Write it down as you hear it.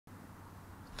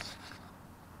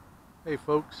Hey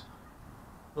folks,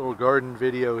 little garden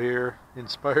video here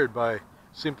inspired by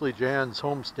Simply Jan's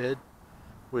Homestead,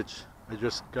 which I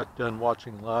just got done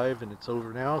watching live and it's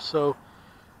over now, so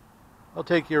I'll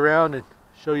take you around and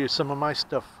show you some of my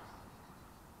stuff.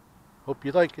 Hope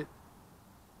you like it.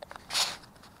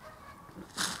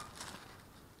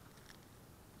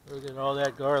 Look at all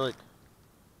that garlic.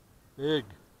 Big,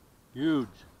 huge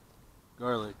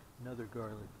garlic. Another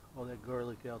garlic. All that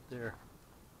garlic out there.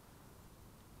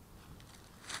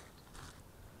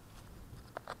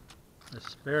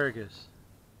 Asparagus.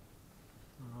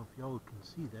 I don't know if y'all can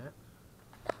see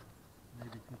that.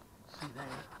 Maybe you can see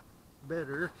that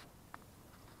better.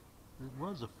 There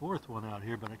was a fourth one out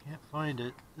here, but I can't find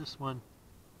it. This one,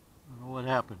 I don't know what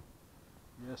happened.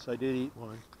 Yes, I did eat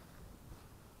one.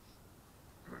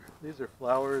 These are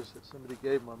flowers that somebody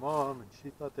gave my mom, and she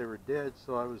thought they were dead,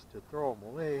 so I was to throw them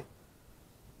away.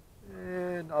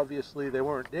 And obviously they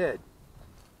weren't dead.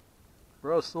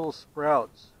 Brussels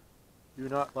sprouts. Do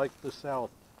not like the South.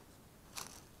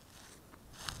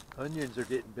 Onions are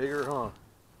getting bigger, huh?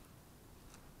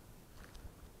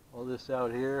 All this out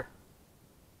here,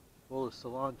 full of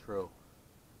cilantro.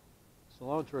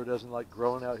 Cilantro doesn't like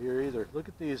growing out here either. Look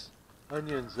at these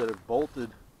onions that have bolted.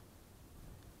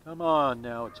 Come on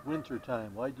now, it's winter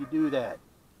time. Why'd you do that?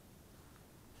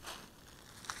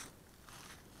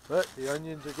 But the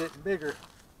onions are getting bigger.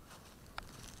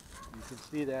 You can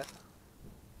see that.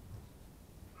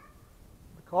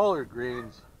 The collard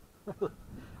greens.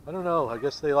 I don't know. I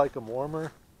guess they like them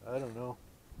warmer. I don't know.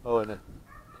 Oh, and a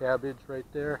cabbage right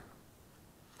there.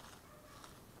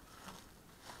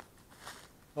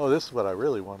 Oh, this is what I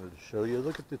really wanted to show you.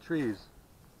 Look at the trees.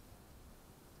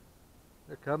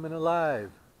 They're coming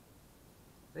alive.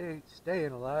 They ain't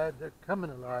staying alive. They're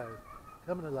coming alive.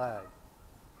 Coming alive.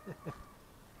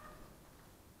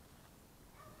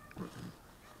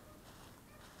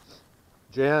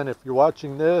 Jan, if you're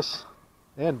watching this,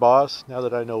 and Boss, now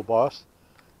that I know Boss,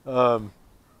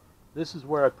 this is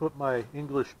where I put my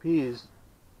English peas,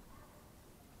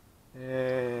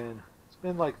 and it's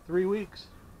been like 3 weeks.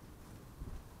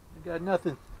 I got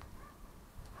nothing.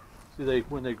 See,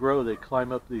 when they grow, they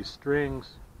climb up these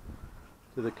strings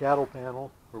to the cattle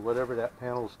panel, or whatever that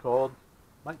panel is called.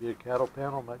 Might be a cattle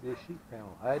panel, might be a sheep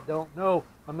panel. I don't know.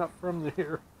 I'm not from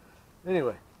there.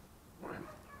 Anyway,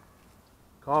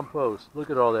 compost. Look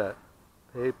at all that.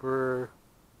 Paper,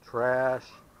 trash,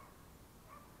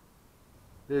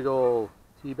 big old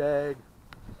tea bag.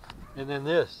 And then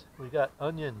this, we got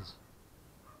onions.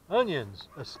 Onions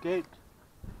escaped.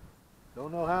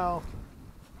 Don't know how.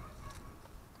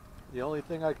 The only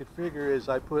thing I could figure is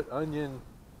I put onion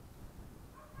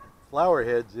flower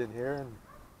heads in here and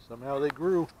somehow they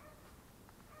grew.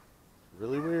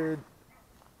 Really weird.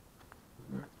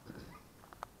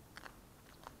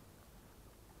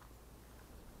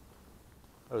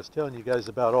 I was telling you guys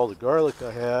about all the garlic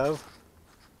I have.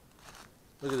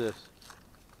 Look at this.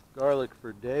 Garlic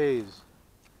for days.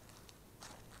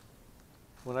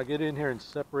 When I get in here and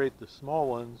separate the small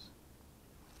ones,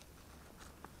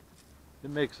 it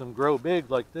makes them grow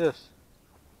big like this.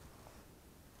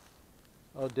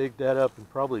 I'll dig that up in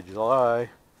probably July.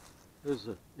 There's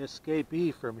an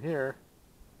escapee from here.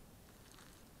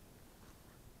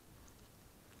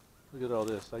 Look at all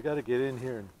this. I got to get in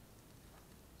here and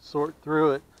sort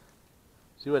through it.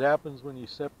 See what happens when you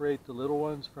separate the little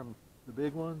ones from the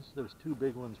big ones? There's two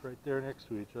big ones right there next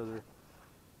to each other.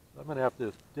 I'm going to have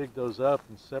to dig those up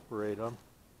and separate them.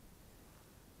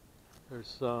 There's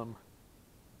some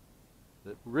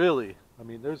that really, I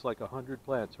mean, there's like 100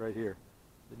 plants right here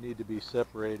that need to be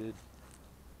separated.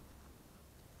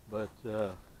 But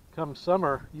come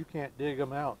summer, you can't dig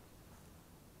them out.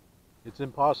 It's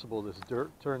impossible. This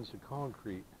dirt turns to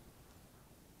concrete.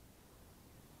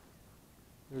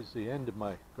 There's the end of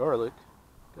my garlic.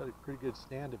 Got a pretty good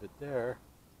stand of it there.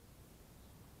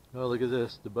 Oh, look at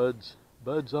this. The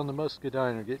buds on the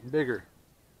muscadine are getting bigger.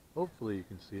 Hopefully you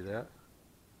can see that.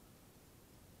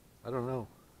 I don't know.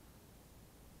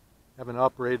 Haven't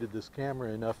operated this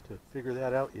camera enough to figure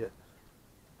that out yet.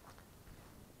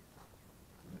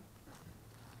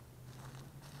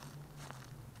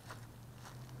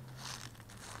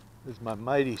 There's my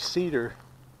mighty cedar.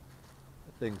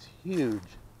 That thing's huge.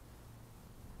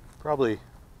 Probably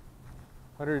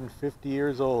 150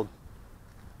 years old.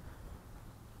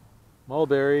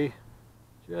 Mulberry,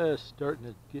 just starting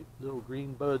to get little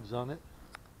green buds on it.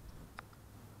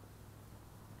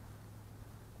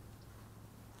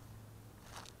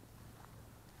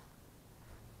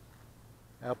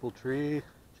 Apple tree,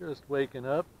 just waking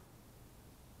up.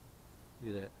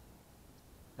 Look at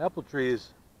that. Apple trees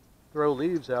throw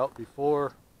leaves out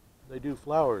before they do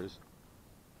flowers.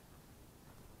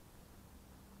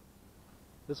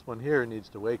 This one here needs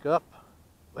to wake up.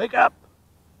 Wake up!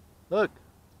 Look,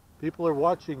 people are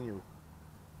watching you.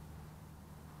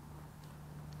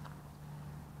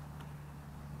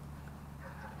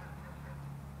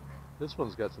 This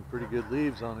one's got some pretty good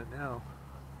leaves on it now.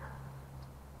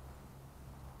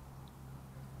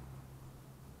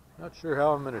 Not sure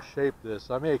how I'm going to shape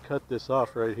this. I may cut this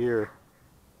off right here,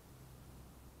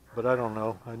 but I don't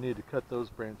know. I need to cut those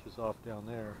branches off down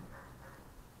there.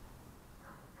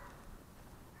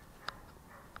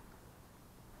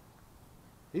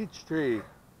 Peach tree.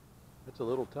 That's a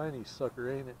little tiny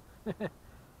sucker, ain't it?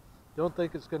 Don't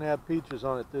think it's going to have peaches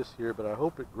on it this year, but I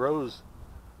hope it grows,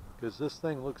 because this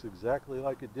thing looks exactly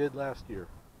like it did last year.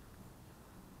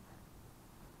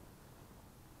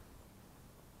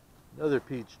 Another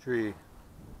peach tree.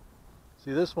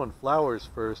 See, this one flowers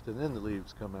first and then the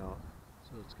leaves come out.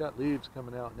 So it's got leaves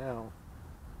coming out now.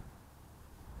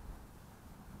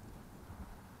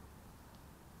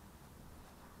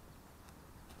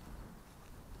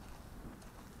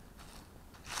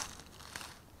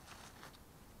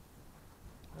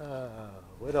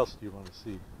 What else do you want to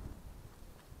see?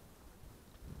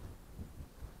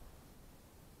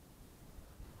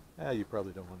 You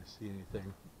probably don't want to see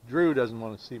anything. Drew doesn't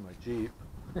want to see my Jeep.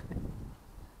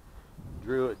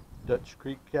 Drew at Dutch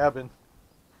Creek Cabin.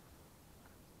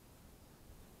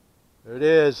 There it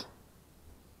is.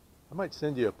 I might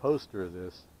send you a poster of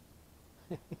this.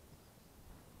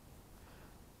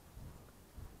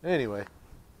 Anyway,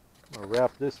 I'm going to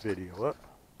wrap this video up.